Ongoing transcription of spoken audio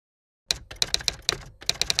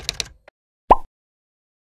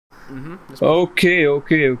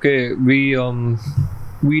Okay.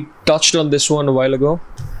 We touched on this one a while ago.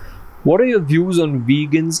 What are your views on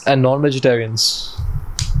vegans and non-vegetarians?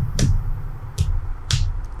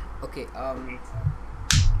 Okay.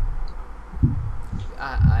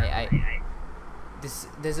 I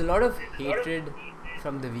there's a lot of hatred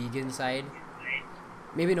from the vegan side.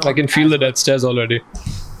 Maybe I not can feel as the death much. stares already.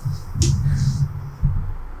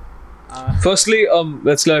 Uh, Firstly,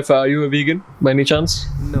 let's clarify. Are you a vegan by any chance?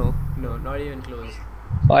 no, not even close.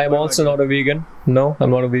 I am What about also you? not a vegan. No,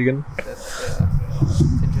 I'm not a vegan. It's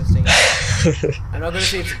interesting. I'm not going to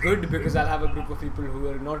say it's good because I'll have a group of people who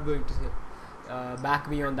are not going to back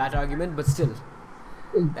me on that argument, but still,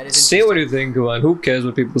 that is Say what interesting. you think, man. Who cares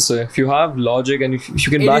what people say? If you have logic and if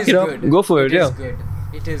you can It back is it up, good. go for it. It is Yeah, good.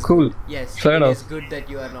 It is cool. good. Yes, Fair it enough. is good that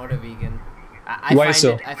you are not a vegan. Why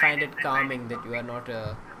so? I find it calming that you are not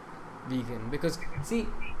a vegan because see,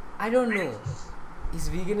 I don't know. Is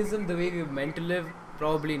veganism the way we're meant to live?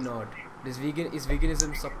 Probably not. Is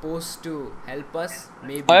veganism supposed to help us?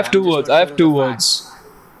 Maybe. I have I'm two just words. not I sure have of two the words.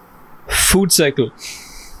 facts. Food cycle.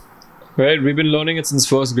 Right? We've been learning it since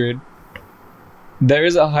first grade. There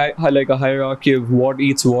is a like a hierarchy of what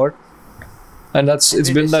eats what, and And it's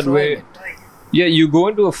we're been that destroying way. it. Yeah, you go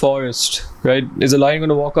into a forest, right? Is a lion going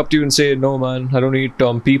to walk up to you and say, "No, man, I don't eat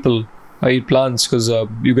people. I eat plants because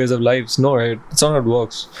you guys have lives." No, right? That's not how it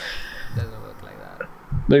works. Doesn't work like that.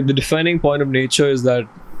 Like the defining point of nature is that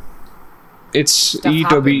it's Stuff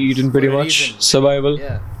eat or be happens eaten, for pretty a much reason. survival.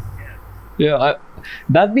 Yeah. Yeah.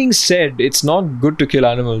 That being said, it's not good to kill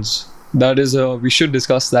animals. That is, we should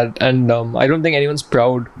discuss that. And I don't think anyone's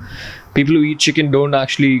proud. People who eat chicken don't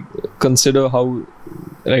actually consider how,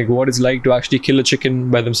 like, what it's like to actually kill a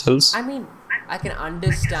chicken by themselves. I mean, I can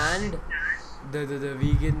understand the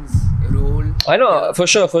vegans' role. I know here. for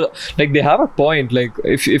sure. Like, they have a point. Like,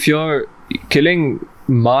 if you're killing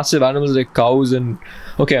massive animals like cows and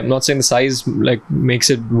okay, I'm not saying the size like makes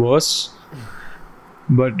it worse,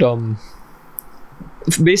 but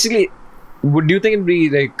basically, would you think it'd be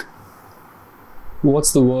like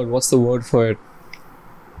what's the word? What's the word for it?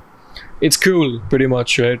 It's cruel, pretty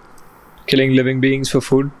much, right? Killing living beings for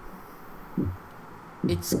food.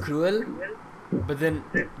 It's cruel, but then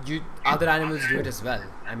other animals do it as well.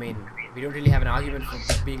 I mean, we don't really have an argument for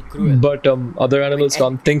it being cruel. But other animals Like,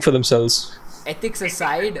 can't think for themselves. Ethics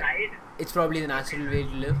aside, it's probably the natural way to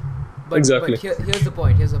live. But Exactly. here's the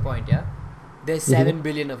point. Yeah, there's 7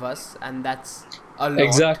 billion of us, and that's a lot.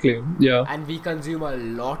 Exactly. Yeah. And we consume a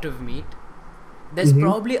lot of meat. There's Mhm.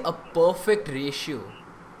 probably a perfect ratio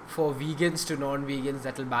for vegans to non-vegans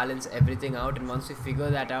that will balance everything out. And once we figure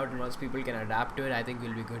that out, and once people can adapt to it, I think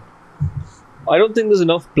we'll be good. I don't think there's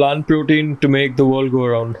enough plant protein to make the world go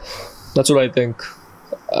around. That's what I think.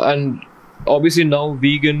 And obviously now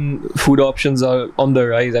vegan food options are on the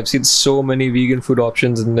rise. I've seen so many vegan food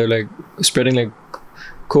options and they're like spreading like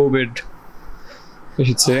COVID, I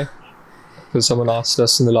should say. Because someone asked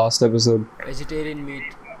us in the last episode. Vegetarian meat.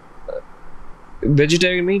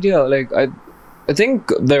 Vegetarian meat, yeah, like I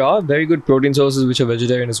think there are very good protein sources which are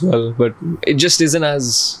vegetarian as well, but it just isn't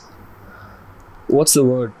as what's the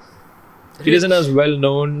word? It isn't as well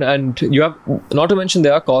known, and you have not to mention they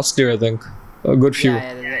are costlier. I think a good few.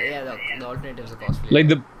 The alternatives are costly. Like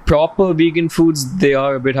the proper vegan foods, they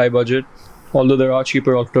are a bit high budget, although there are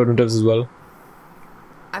cheaper alternatives as well.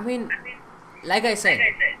 I mean, like I said,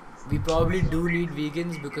 we probably do need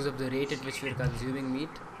vegans because of the rate at which we're consuming meat.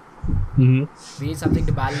 Hmm. We need something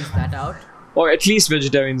to balance that out. Or at least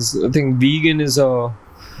vegetarians. I think vegan is a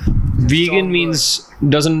vegan strong means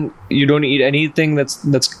doesn't you don't eat anything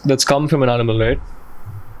that's come from an animal, right?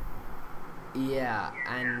 Yeah,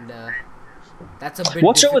 and that's a bit.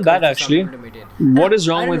 What's wrong with that, difficult for some actually? people to maintain. What is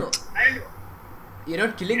wrong I don't with? know. You're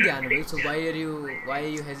not killing the animal, so why are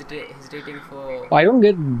you hesitating for? I don't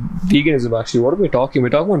get veganism actually. What are we talking? We're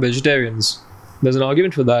talking about vegetarians. There's an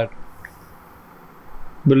argument for that.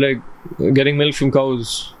 But like getting milk from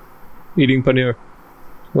cows, eating paneer,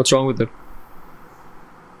 what's wrong with it?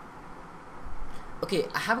 Okay,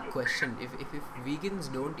 I have a question. If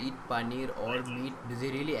vegans don't eat paneer or meat, do they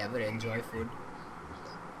really ever enjoy food?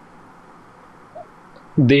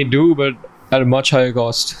 They do, but at a much higher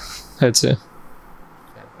cost, I'd say.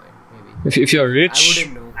 Fair point, maybe. If you're I rich,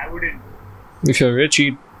 wouldn't know. if you're rich,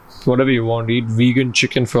 eat whatever you want. Eat vegan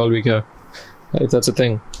chicken for all we care. If that's a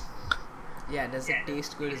thing. Yeah, does it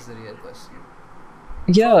taste good? Is the real question.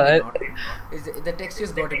 Yeah, Probably not. The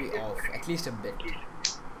texture's got to be off, at least a bit.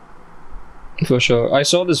 for sure. I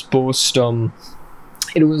saw this post.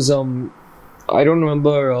 It was I don't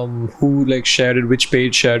remember who like shared it, which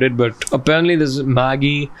page shared it, but apparently there's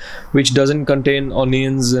Maggie, which doesn't contain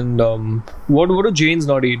onions and what do Jains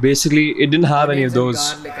not eat? Basically, it didn't have any of Onions and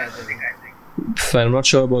those. garlic, I think. I'm not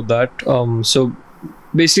sure about that. So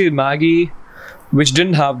basically, Maggie, which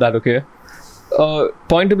didn't have that. Okay.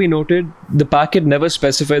 Point to be noted: the packet never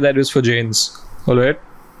specified that it was for Jains. All right.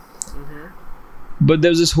 Mm-hmm. But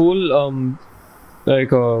there's this whole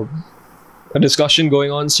like a discussion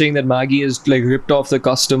going on saying that Maggie is like ripped off the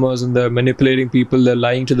customers and they're manipulating people, they're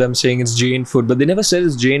lying to them saying it's Jain food, but they never said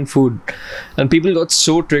it's Jain food, and people got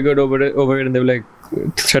so triggered over it, and they were like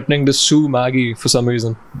threatening to sue Maggie for some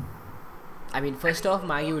reason. I mean, first off,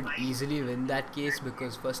 Maggie would easily win that case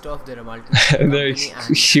because first off, they're a multinational They're company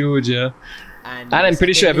and huge, yeah. and And I'm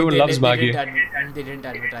pretty sure secondly, everyone loves Maggie. They didn't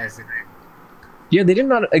advertise it. Yeah, they did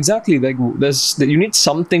not exactly like. You need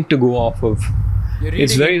something to go off of. You're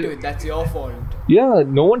It's reading very into it. That's your fault. yeah.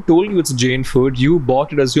 No one told you it's a Jain food. You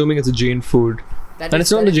bought it assuming it's a Jain food, That and is,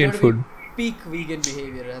 it's not that the is Jain gotta food. be peak vegan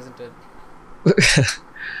behavior, hasn't it?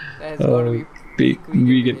 That's got to be Peak peak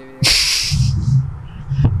vegan, vegan. behavior.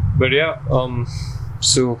 But yeah,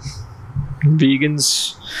 so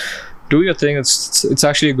vegans, do your thing. It's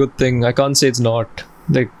actually a good thing. I can't say it's not.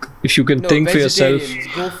 Like if you can No, think for yourself.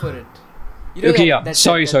 vegetarians, go for it. You know Okay, that, yeah. that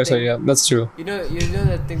Sorry. thing, Yeah, that's true. You know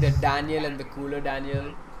that thing that Daniel and the cooler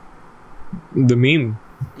Daniel. The meme.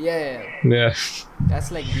 Yeah, Yeah,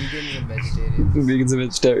 that's like vegans and vegetarians. vegans and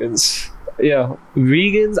vegetarians. Yeah,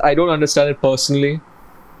 vegans. I don't understand it personally,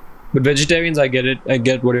 but vegetarians, I get it. I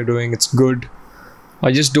get what you're doing. It's good.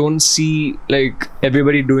 I just don't see like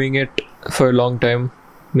everybody doing it for a long time.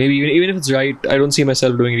 Maybe even if it's right, I don't see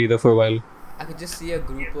myself doing it either for a while. I could just see a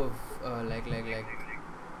group of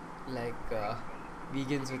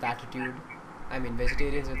vegans with attitude. I mean,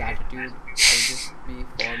 vegetarians with attitude. They'll just be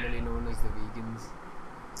formally known as the vegans.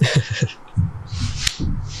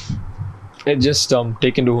 It just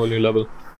taken to a whole new level.